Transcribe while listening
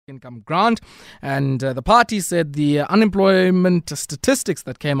income grant. And the party said the unemployment statistics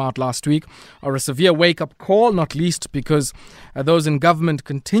that came out last week are a severe wake-up call, not least because those in government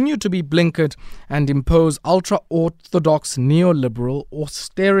continue to be blinkered and impose ultra-orthodox neoliberal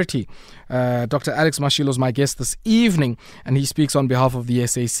austerity. Dr. Alex Mashilo is my guest this evening, and he speaks on behalf of the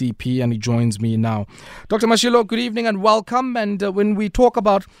Sacp, and he joins me now. Dr. Mashilo, good evening and welcome. And when we talk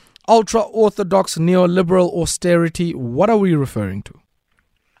about ultra-orthodox neoliberal austerity, what are we referring to?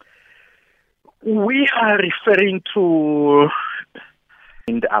 We are referring to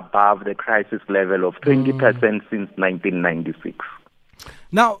above the crisis level of 20% since 1996.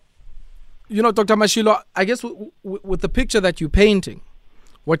 Now, Dr. Mashilo, I guess with the picture that you're painting,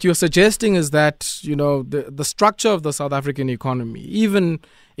 what you're suggesting is that, the structure of the South African economy, even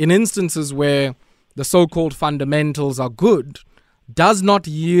in instances where the so-called fundamentals are good, does not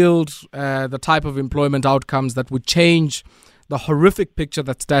yield the type of employment outcomes that would change the horrific picture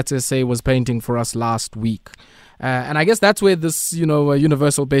that Stats SA was painting for us last week. And I guess that's where this,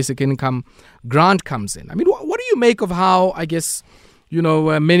 universal basic income grant comes in. I mean, what do you make of how, I guess,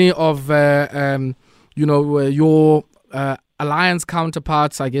 many of, your alliance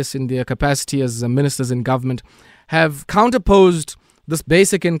counterparts, I guess, in their capacity as ministers in government, have counterposed this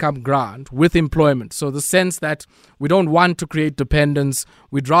basic income grant with employment? So the sense that we don't want to create dependence,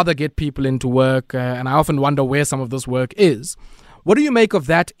 we'd rather get people into work, and I often wonder where some of this work is. What do you make of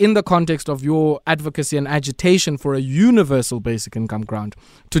that in the context of your advocacy and agitation for a universal basic income grant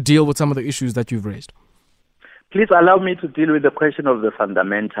to deal with some of the issues that you've raised? Please allow me to deal with the question of the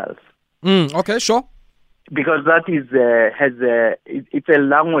fundamentals. Okay, sure. Because that is it's a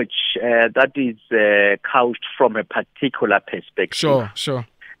language that is couched from a particular perspective. Sure.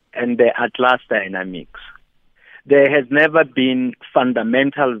 And the Atlas dynamics. There has never been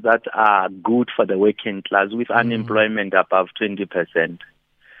fundamentals that are good for the working class with unemployment above 20%,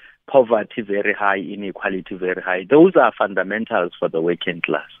 poverty very high, inequality very high. Those are fundamentals for the working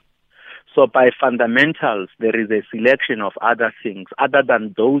class. So by fundamentals, there is a selection of other things other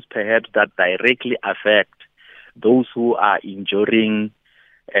than those perhaps that directly affect those who are enduring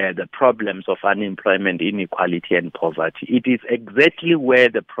the problems of unemployment, inequality, and poverty. It is exactly where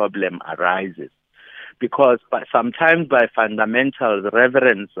the problem arises. Because sometimes by fundamentals,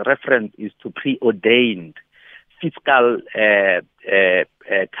 reference is to preordained fiscal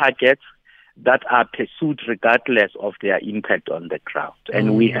targets that are pursued regardless of their impact on the ground.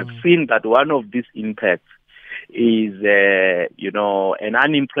 And we have seen that one of these impacts is, an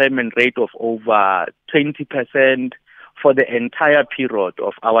unemployment rate of over 20% for the entire period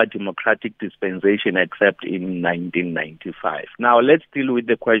of our democratic dispensation, except in 1995. Now, let's deal with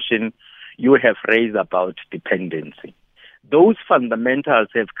the question you have raised about dependency. Those fundamentals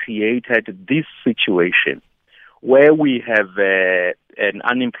have created this situation where we have an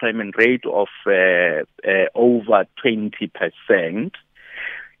unemployment rate of over 20%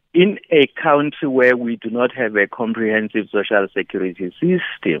 in a country where we do not have a comprehensive social security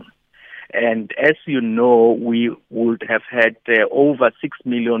system. And as you know, we would have had over 6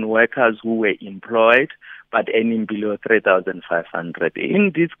 million workers who were employed but earning below 3,500.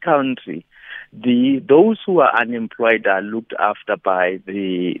 In this country, those who are unemployed are looked after by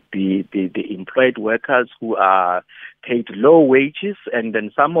the employed workers who are paid low wages, and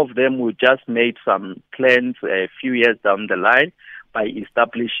then some of them will just make some plans a few years down the line by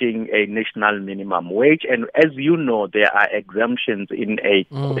establishing a national minimum wage. And as you know, there are exemptions in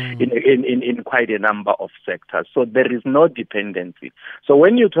quite a number of sectors. So there is no dependency. So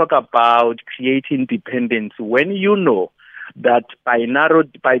when you talk about creating dependency, when you know that by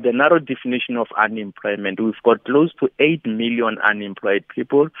the narrow definition of unemployment, we've got close to 8 million unemployed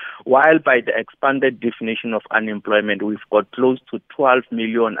people, while by the expanded definition of unemployment, we've got close to 12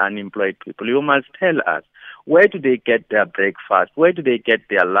 million unemployed people. You must tell us, where do they get their breakfast? Where do they get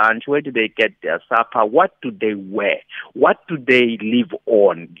their lunch? Where do they get their supper? What do they wear? What do they live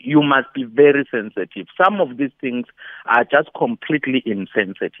on? You must be very sensitive. Some of these things are just completely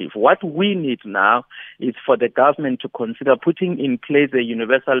insensitive. What we need now is for the government to consider putting in place a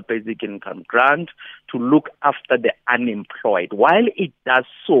universal basic income grant to look after the unemployed. While it does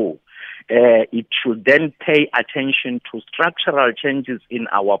so, it should then pay attention to structural changes in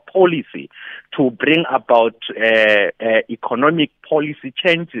our policy to bring about economic policy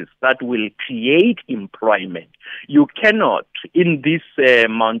changes that will create employment. You cannot, in these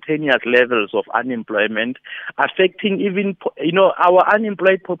mountainous levels of unemployment, affecting even, our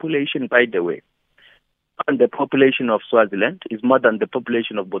unemployed population, by the way, than the population of Swaziland, is more than the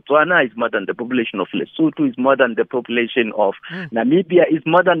population of Botswana, is more than the population of Lesotho, is more than the population of Namibia, is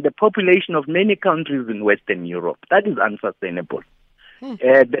more than the population of many countries in Western Europe. That is unsustainable.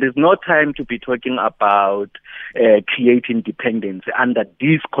 There is no time to be talking about creating dependency under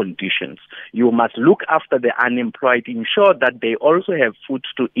these conditions. You must look after the unemployed, ensure that they also have food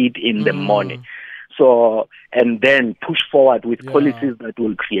to eat in the morning. So, and then push forward with policies that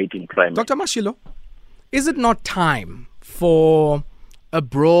will create employment. Dr. Mashilo, is it not time for a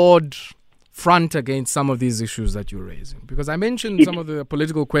broad front against some of these issues that you're raising? Because I mentioned some of the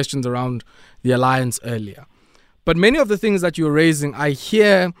political questions around the alliance earlier. But many of the things that you're raising, I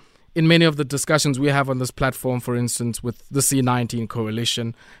hear in many of the discussions we have on this platform, for instance, with the C19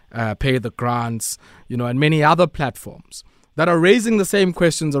 coalition, Pay the Grants, and many other platforms that are raising the same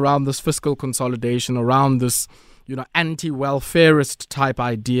questions around this fiscal consolidation, around this, anti-welfarist type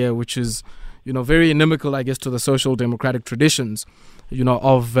idea, which is, very inimical, I guess, to the social democratic traditions,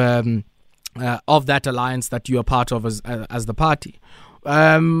 of that alliance that you are part of as the party.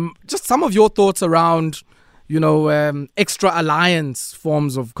 Just some of your thoughts around, extra alliance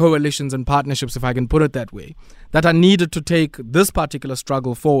forms of coalitions and partnerships, if I can put it that way, that are needed to take this particular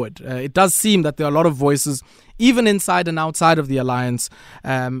struggle forward. It does seem that there are a lot of voices, even inside and outside of the alliance.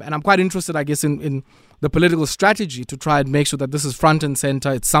 And I'm quite interested, I guess, in the political strategy to try and make sure that this is front and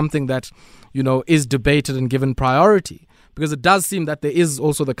center. It's something that, is debated and given priority. Because it does seem that there is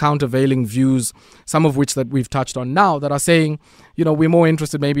also the countervailing views, some of which that we've touched on now, that are saying, we're more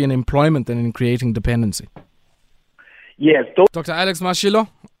interested maybe in employment than in creating dependency. Yes. Dr. Alex Mashilo,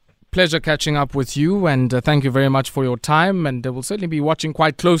 pleasure catching up with you, and thank you very much for your time. And we'll certainly be watching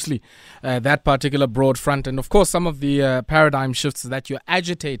quite closely that particular broad front, and of course some of the paradigm shifts that you're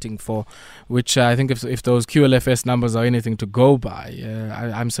agitating for, which I think if those QLFS numbers are anything to go by,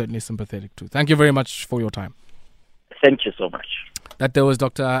 I'm certainly sympathetic to. Thank you very much for your time. Thank you so much. That there was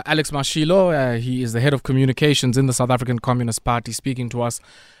Dr. Alex Mashilo. He is the head of communications in the South African Communist Party, speaking to us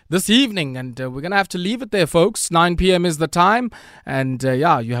this evening. And we're going to have to leave it there, folks. 9 p.m. is the time. And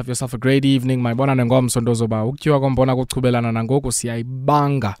you have yourself a great evening. Mayibona nengomso ndozoba ukuthiwa kombona kuchubelana nangoku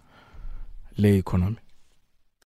siyayibanga le economy.